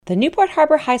The Newport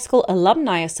Harbor High School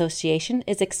Alumni Association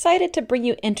is excited to bring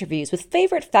you interviews with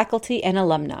favorite faculty and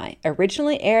alumni,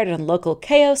 originally aired on local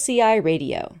KOCI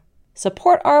radio.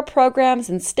 Support our programs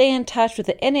and stay in touch with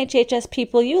the NHHS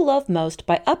people you love most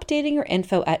by updating your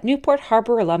info at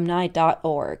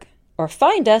newportharboralumni.org. Or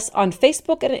find us on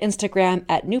Facebook and Instagram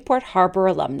at Newport Harbor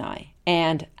Alumni.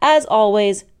 And, as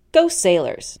always, go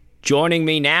Sailors! Joining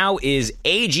me now is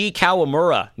A.G.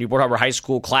 Kawamura, Newport Harbor High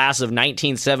School class of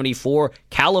 1974,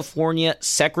 California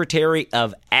Secretary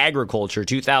of Agriculture,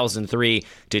 2003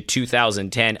 to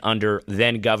 2010, under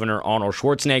then-Governor Arnold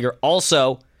Schwarzenegger.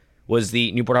 Also was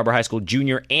the Newport Harbor High School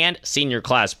junior and senior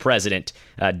class president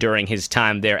during his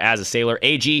time there as a sailor.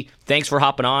 A.G., thanks for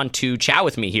hopping on to chat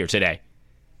with me here today.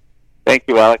 Thank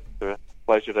you, Alex. It's a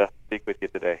pleasure to speak with you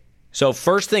today. So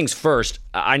first things first,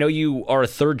 I know you are a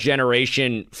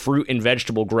third-generation fruit and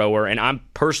vegetable grower, and I'm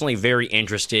personally very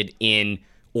interested in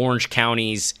Orange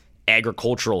County's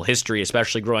agricultural history,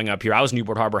 especially growing up here. I was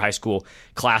Newport Harbor High School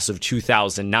class of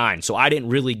 2009, so I didn't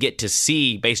really get to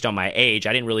see, based on my age,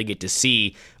 I didn't really get to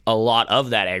see a lot of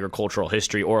that agricultural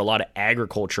history or a lot of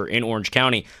agriculture in Orange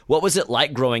County. What was it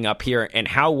like growing up here, and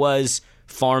how was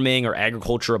farming or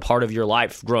agriculture a part of your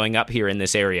life growing up here in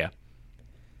this area?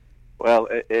 Well,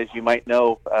 as you might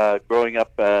know, growing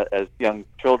up as young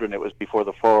children, it was before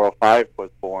the 405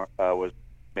 was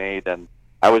made, and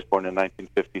I was born in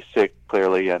 1956,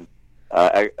 clearly, and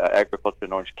agriculture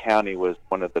in Orange County was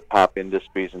one of the top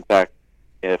industries. In fact,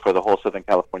 for the whole Southern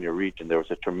California region, there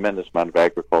was a tremendous amount of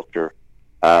agriculture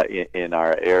in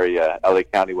our area. LA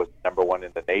County was number one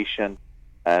in the nation,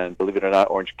 and believe it or not,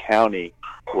 Orange County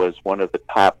was one of the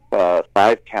top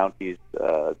 5 counties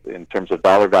in terms of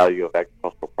dollar value of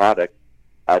agricultural products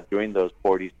during those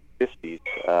 40s, 50s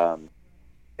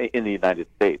in the United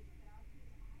States.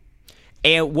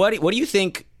 And what do you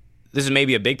think, this is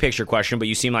maybe a big picture question, but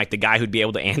you seem like the guy who'd be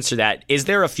able to answer that. Is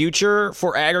there a future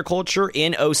for agriculture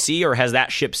in OC, or has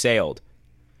that ship sailed?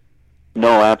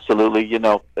 No, absolutely. You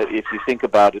know, if you think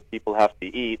about it, people have to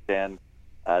eat, and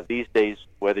these days,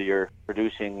 whether you're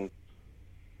producing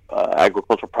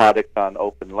agricultural products on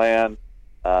open land,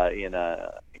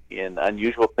 in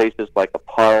unusual places like a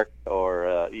park,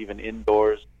 or even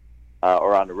indoors,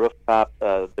 or on a rooftop,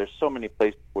 there's so many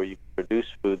places where you can produce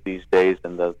food these days,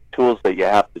 and the tools that you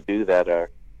have to do that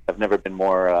have never been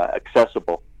more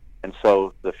accessible. And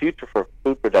so the future for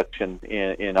food production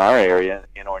in our area,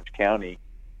 in Orange County,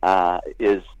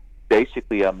 is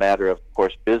basically a matter of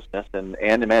course, business and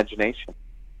imagination.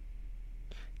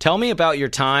 Tell me about your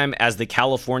time as the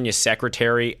California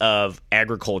Secretary of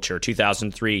Agriculture,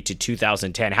 2003 to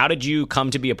 2010. How did you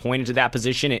come to be appointed to that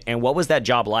position, and what was that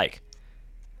job like?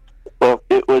 Well,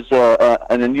 it was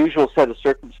an unusual set of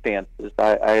circumstances.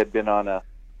 I had been on a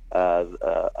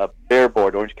fair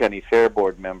board, Orange County Fair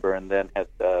Board member, and then had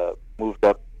moved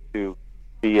up to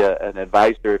be an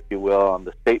advisor, if you will, on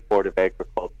the State Board of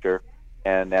Agriculture.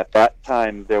 And at that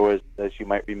time, there was, as you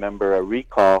might remember, a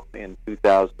recall in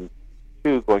 2002,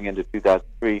 going into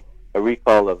 2003, a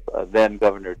recall of then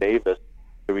Governor Davis,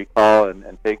 to recall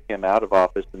and take him out of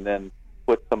office and then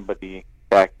put somebody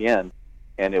back in.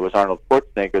 And it was Arnold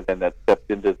Schwarzenegger then that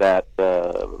stepped into that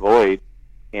void.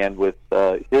 And with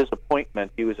his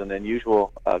appointment, he was an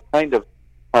unusual kind of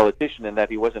politician in that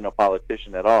he wasn't a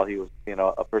politician at all. He was,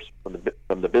 a person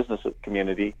from the business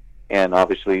community, and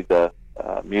obviously the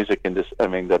music industry,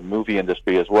 the movie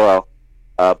industry as well.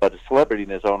 But a celebrity in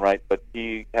his own right. But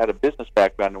he had a business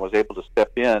background and was able to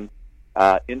step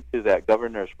into that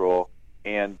governor's role.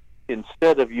 And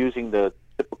instead of using the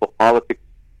typical politics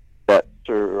that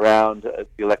surround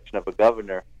the election of a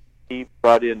governor, he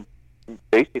brought in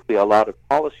basically a lot of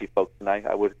policy folks. And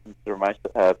I would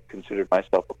have considered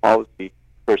myself a policy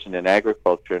person in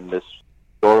agriculture. And this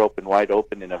door opened wide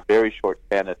open in a very short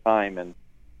span of time. And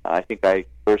I think I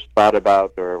first thought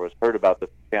about or was heard about the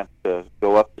chance to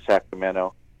go up to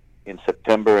Sacramento in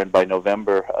September, and by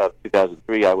November of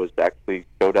 2003, I was actually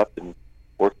showed up and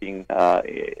working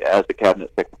as the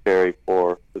cabinet secretary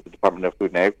for the Department of Food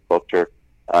and Agriculture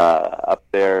up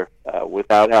there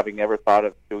without having ever thought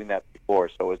of doing that before.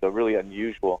 So it was a really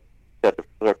unusual set of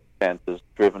circumstances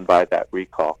driven by that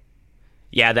recall.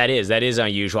 Yeah, that is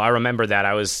unusual. I remember that.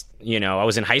 I was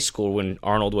in high school when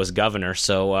Arnold was governor,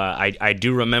 so I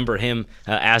do remember him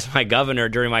as my governor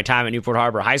during my time at Newport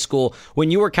Harbor High School.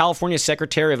 When you were California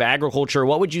Secretary of Agriculture,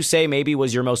 what would you say maybe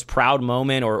was your most proud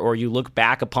moment, or you look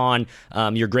back upon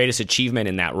your greatest achievement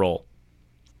in that role?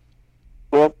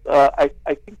 Well, I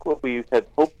think what we had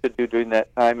hoped to do during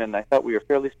that time, and I thought we were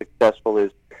fairly successful,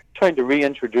 is trying to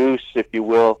reintroduce, if you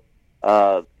will,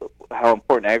 how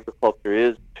important agriculture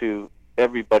is to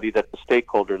everybody that's a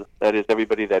stakeholder, that is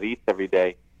everybody that eats every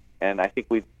day. and I think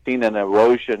we've seen an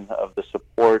erosion of the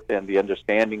support and the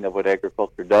understanding of what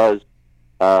agriculture does,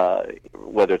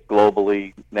 whether it's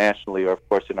globally, nationally, or of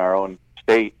course in our own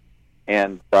state.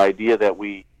 And the idea that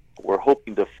we were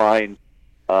hoping to find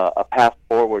a path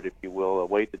forward, if you will, a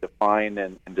way to define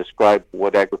and describe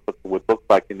what agriculture would look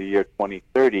like in the year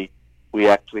 2030, we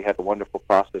actually had a wonderful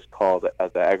process called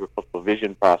the Agricultural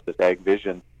Vision Process, Ag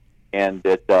Vision, and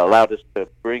it allowed us to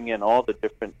bring in all the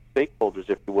different stakeholders,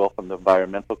 if you will, from the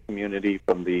environmental community,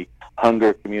 from the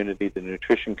hunger community, the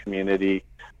nutrition community,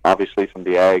 obviously from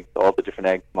the ag, all the different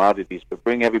ag commodities, but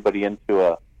bring everybody into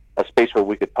a space where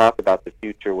we could talk about the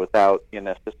future without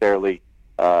necessarily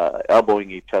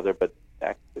elbowing each other, but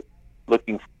actually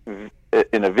looking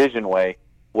in a vision way,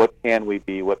 what can we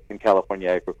be, what can California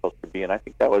agriculture be? And I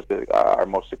think that was our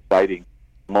most exciting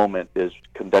moment, is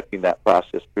conducting that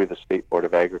process through the State Board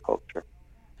of Agriculture.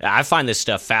 I find this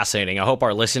stuff fascinating. I hope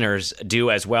our listeners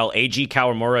do as well. A.G.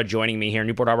 Kawamura joining me here,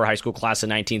 Newport Harbor High School class of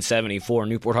 1974,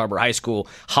 Newport Harbor High School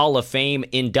Hall of Fame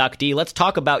inductee. Let's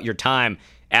talk about your time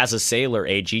as a sailor,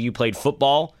 A.G. You played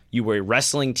football, you were a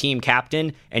wrestling team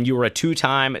captain, and you were a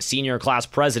two-time senior class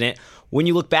president. When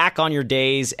you look back on your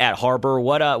days at Harbor,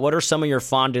 what are some of your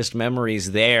fondest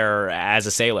memories there as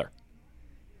a sailor?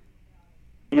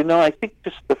 I think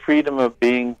just the freedom of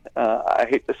being, I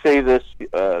hate to say this,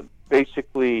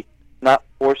 basically not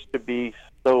forced to be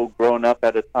so grown up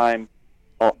at that time,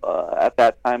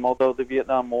 although the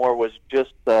Vietnam War was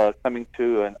just coming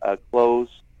to a close.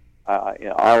 In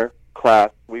our class,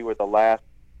 we were the last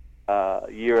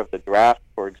year of the draft,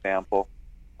 for example,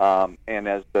 and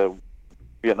as the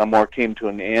Vietnam War came to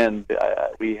an end,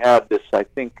 we had this, I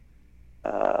think,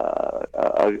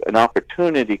 an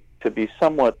opportunity to be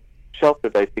somewhat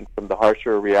sheltered, I think, from the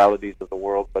harsher realities of the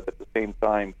world, but at the same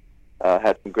time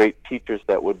had some great teachers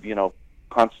that would,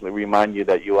 constantly remind you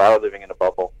that you are living in a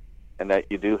bubble and that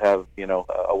you do have,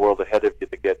 a world ahead of you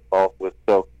to get involved with.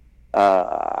 So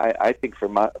I think for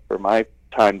my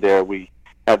time there, we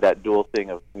had that dual thing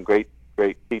of some great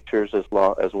teachers as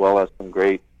well as some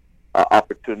great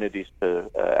opportunities to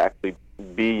actually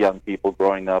be young people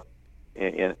growing up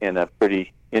in a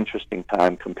pretty interesting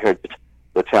time compared to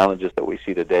the challenges that we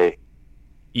see today.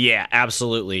 Yeah,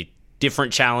 absolutely.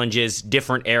 Different challenges,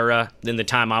 different era than the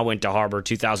time I went to Harbor,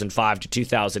 2005 to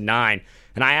 2009.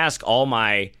 And I ask all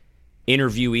my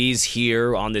interviewees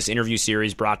here on this interview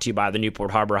series brought to you by the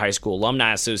Newport Harbor High School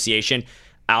Alumni Association,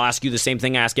 I'll ask you the same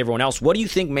thing I ask everyone else. What do you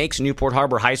think makes Newport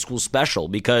Harbor High School special?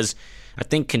 Because I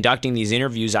think conducting these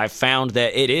interviews, I've found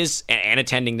that it is, and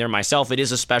attending there myself, it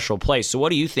is a special place. So what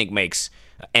do you think makes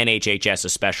NHHS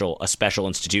a special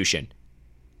institution?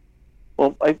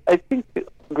 Well, I think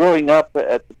growing up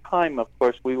at the time, of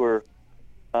course, we were,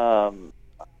 I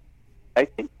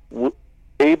think,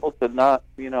 able to not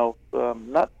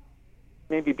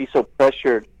maybe be so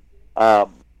pressured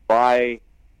by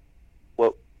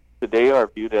what today are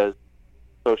viewed as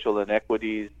social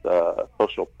inequities,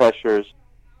 social pressures,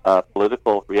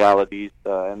 political realities,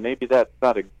 and maybe that's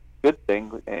not a good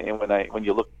thing. And when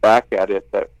you look back at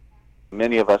it, that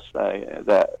many of us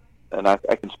and I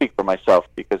can speak for myself,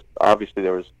 because obviously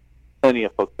there was plenty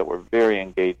of folks that were very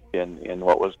engaged in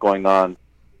what was going on,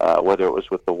 whether it was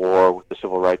with the war, with the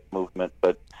civil rights movement.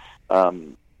 But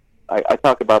I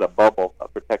talk about a bubble, a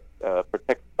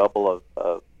protect bubble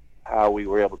of how we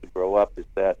were able to grow up, is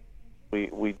that we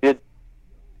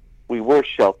were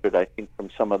sheltered, I think, from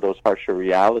some of those harsher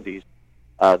realities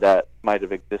that might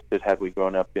have existed had we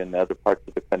grown up in other parts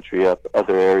of the country,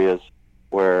 other areas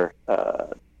where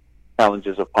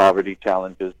challenges of poverty,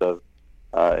 challenges of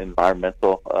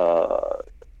environmental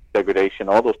degradation,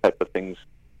 all those type of things,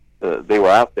 they were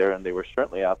out there, and they were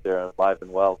certainly out there alive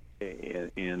and well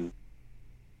in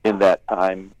that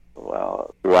time,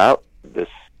 well, throughout this,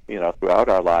 throughout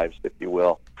our lives, if you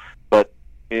will. But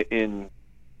in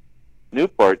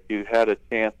Newport, you had a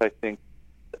chance, I think,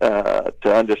 to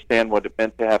understand what it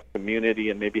meant to have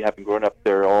community, and maybe having grown up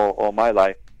there all my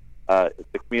life,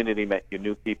 the community meant you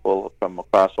knew people from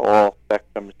across all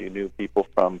spectrums. You knew people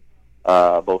from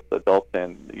both adults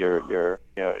and your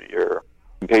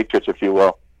compatriots, if you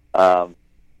will,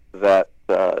 that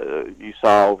you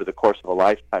saw over the course of a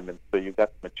lifetime, and so you got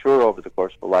to mature over the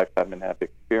course of a lifetime and have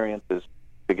experiences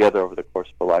together over the course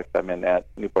of a lifetime. And at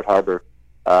Newport Harbor,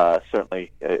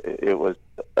 certainly it was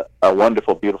a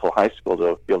wonderful, beautiful high school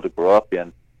to be able to grow up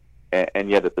in, and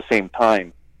yet at the same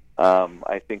time,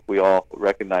 I think we all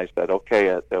recognize that,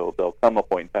 okay, there'll come a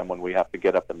point in time when we have to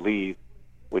get up and leave,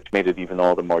 which made it even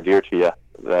all the more dear to you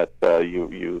that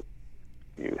you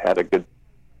had a good,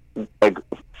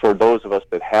 for those of us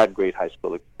that had great high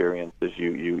school experiences,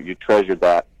 you treasured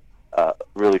that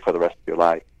really for the rest of your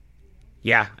life.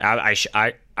 Yeah,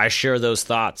 I share those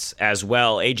thoughts as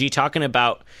well. AG, talking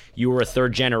about you were a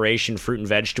third-generation fruit and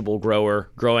vegetable grower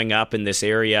growing up in this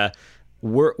area.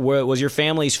 Was your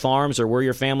family's farms, or were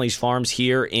your family's farms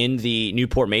here in the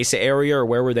Newport Mesa area, or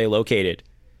where were they located?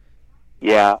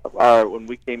 Yeah, when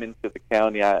we came into the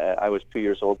county, I was 2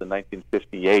 years old in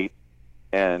 1958,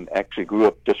 and actually grew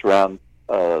up just around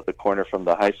the corner from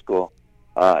the high school.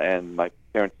 And my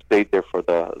parents stayed there for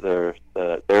their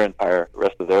entire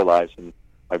rest of their lives, and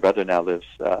my brother now lives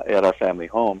at our family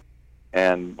home.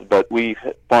 But we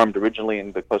farmed originally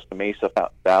in the Costa Mesa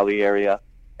Valley area,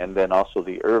 and then also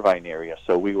the Irvine area.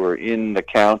 So we were in the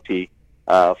county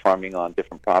farming on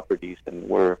different properties, and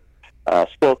we're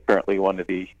still currently one of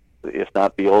the, if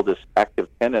not the oldest, active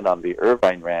tenant on the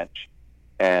Irvine Ranch.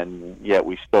 And yet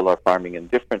we still are farming in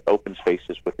different open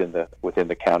spaces within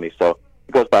the county. So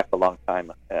it goes back a long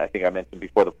time. I think I mentioned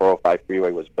before the 405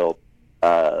 freeway was built,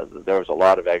 there was a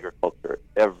lot of agriculture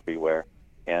everywhere,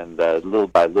 and little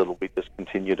by little we just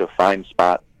continue to find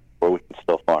spots where we can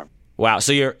still farm. Wow,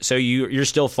 so you're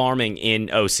still farming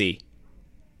in OC?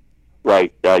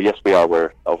 Right. Yes, we are.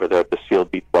 We're over there at the Seal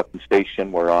Beach Weapon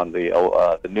Station. We're on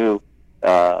the new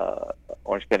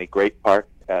Orange County Great Park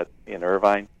in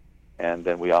Irvine, and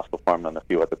then we also farm on a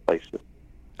few other places.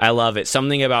 I love it.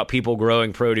 Something about people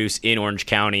growing produce in Orange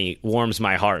County warms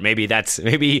my heart. Maybe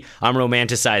I'm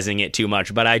romanticizing it too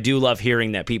much, but I do love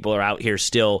hearing that people are out here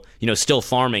still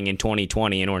farming in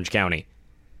 2020 in Orange County.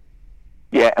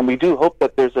 Yeah, and we do hope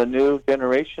that there's a new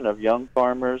generation of young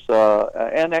farmers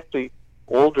and actually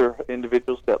older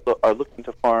individuals that are looking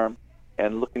to farm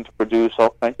and looking to produce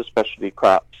all kinds of specialty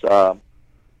crops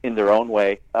in their own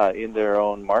way, in their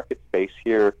own market space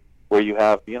here, where you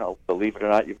have, believe it or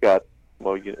not, you've got,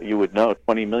 well, you would know,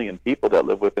 20 million people that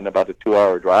live within about a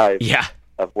 2-hour drive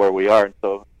of where we are. And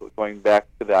so going back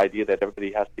to the idea that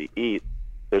everybody has to eat,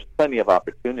 there's plenty of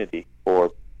opportunity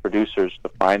for producers to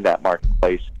find that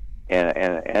marketplace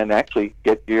and actually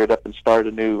get geared up and start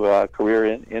a new career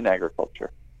in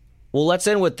agriculture. Well, let's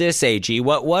end with this, AG.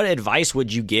 What advice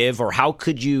would you give, or how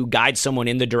could you guide someone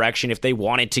in the direction if they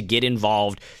wanted to get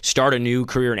involved, start a new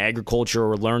career in agriculture,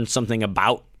 or learn something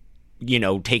about,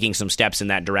 taking some steps in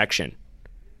that direction?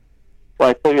 Well,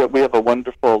 I tell you, we have a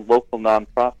wonderful local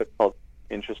nonprofit called,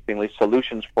 interestingly,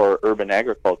 Solutions for Urban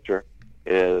Agriculture.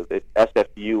 It's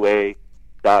SFUA.org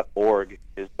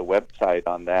is the website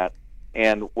on that.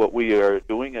 And what we are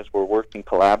doing is we're working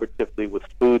collaboratively with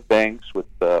food banks, with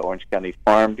the Orange County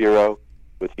Farm Bureau,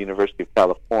 with the University of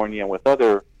California, and with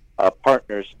other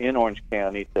partners in Orange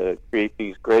County to create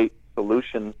these great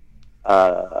solutions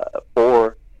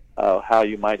for how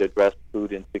you might address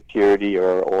food insecurity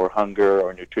or hunger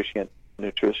or nutrition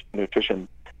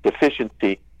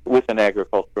deficiency with an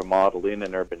agricultural model in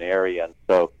an urban area. And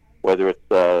so whether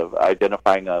it's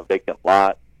identifying a vacant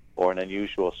lot or an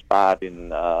unusual spot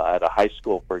at a high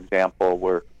school, for example,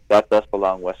 where that does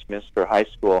belong, Westminster High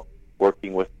School,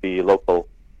 working with the local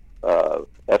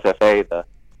FFA, the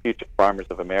Future Farmers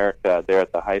of America, there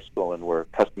at the high school, and we're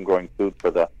custom growing food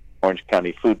for the Orange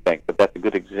County Food Bank. But that's a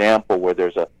good example where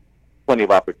there's plenty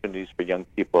of opportunities for young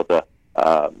people to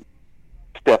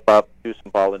step up, do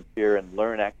some volunteer, and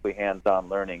learn actually hands-on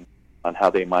learning on how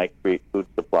they might create food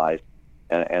supplies.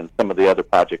 And some of the other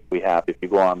projects we have, if you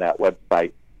go on that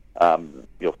website,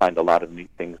 you'll find a lot of neat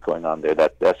things going on there.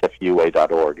 That's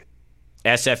SFUA.org.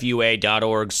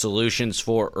 SFUA.org, Solutions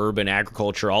for Urban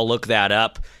Agriculture. I'll look that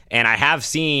up. And I have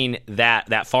seen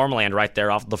that farmland right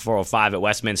there off the 405 at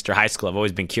Westminster High School. I've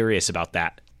always been curious about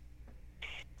that.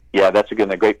 Yeah, that's, again,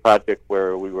 a great project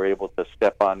where we were able to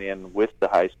step on in with the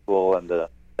high school, and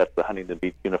that's the Huntington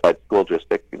Beach Unified School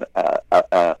District,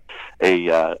 an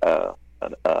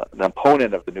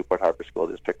opponent of the Newport Harbor School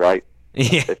District, right?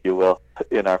 Yeah. If you will,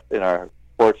 in our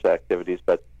sports activities.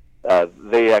 But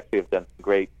they actually have done some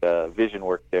great vision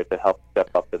work there to help step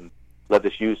up and let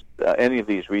us use any of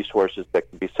these resources that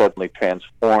can be suddenly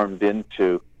transformed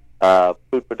into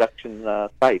food production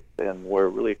sites, and we're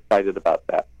really excited about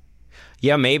that.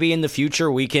 Yeah, maybe in the future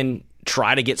we can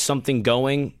try to get something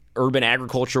going urban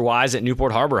agriculture-wise at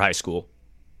Newport Harbor High School.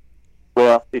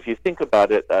 Well, if you think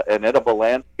about it, an edible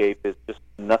landscape is just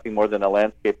nothing more than a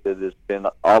landscape that has been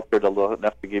altered a little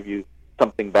enough to give you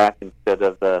something back instead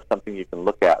of something you can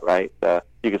look at, right?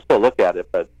 You can still look at it,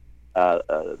 but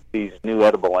these new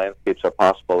edible landscapes are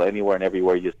possible anywhere and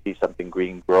everywhere you see something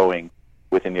green growing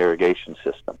with an irrigation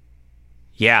system.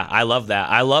 Yeah, I love that.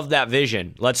 I love that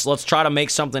vision. Let's try to make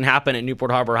something happen at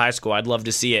Newport Harbor High School. I'd love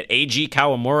to see it. A.G.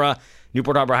 Kawamura,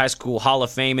 Newport Harbor High School Hall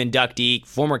of Fame inductee,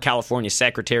 former California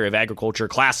Secretary of Agriculture,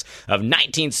 class of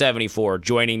 1974,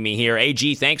 joining me here.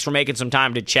 A.G., thanks for making some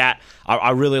time to chat.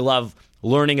 I really love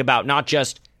learning about not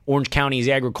just Orange County's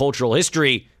agricultural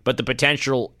history, but the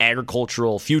potential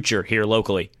agricultural future here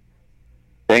locally.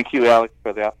 Thank you, Alex,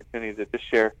 for the opportunity to just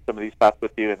share some of these thoughts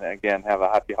with you. And again, have a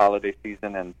happy holiday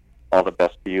season and all the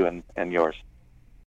best to you and yours.